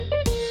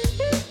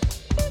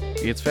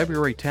It's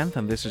February 10th,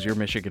 and this is your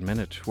Michigan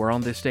Minute, where on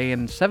this day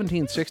in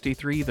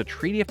 1763, the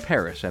Treaty of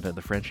Paris ended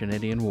the French and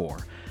Indian War.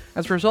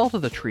 As a result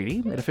of the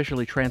treaty, it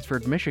officially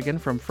transferred Michigan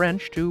from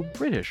French to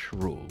British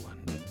rule.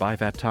 And by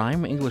that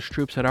time, English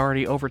troops had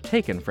already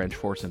overtaken French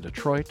forts in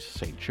Detroit,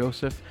 St.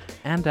 Joseph,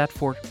 and at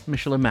Fort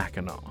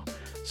Michilimackinac,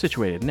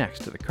 situated next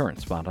to the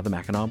current spot on the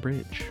Mackinac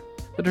Bridge.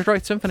 The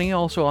Detroit Symphony,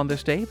 also on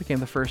this day,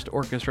 became the first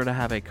orchestra to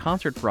have a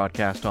concert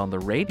broadcast on the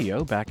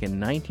radio back in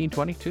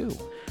 1922.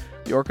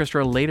 The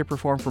orchestra later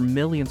performed for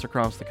millions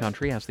across the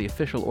country as the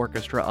official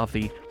orchestra of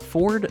the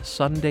Ford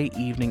Sunday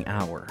Evening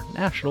Hour,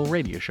 national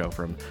radio show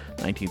from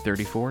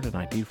 1934 to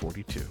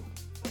 1942.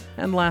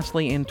 And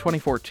lastly, in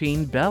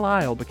 2014, Belle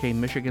Isle became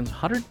Michigan's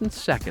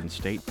 102nd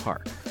state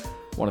park.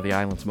 One of the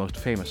island's most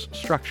famous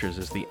structures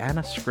is the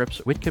Anna Scripps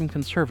Whitcomb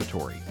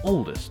Conservatory,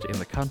 oldest in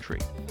the country.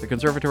 The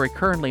conservatory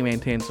currently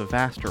maintains a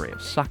vast array of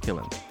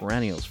succulents,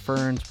 perennials,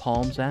 ferns,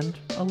 palms, and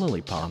a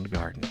lily pond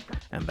garden.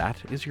 And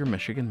that is your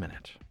Michigan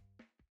Minute.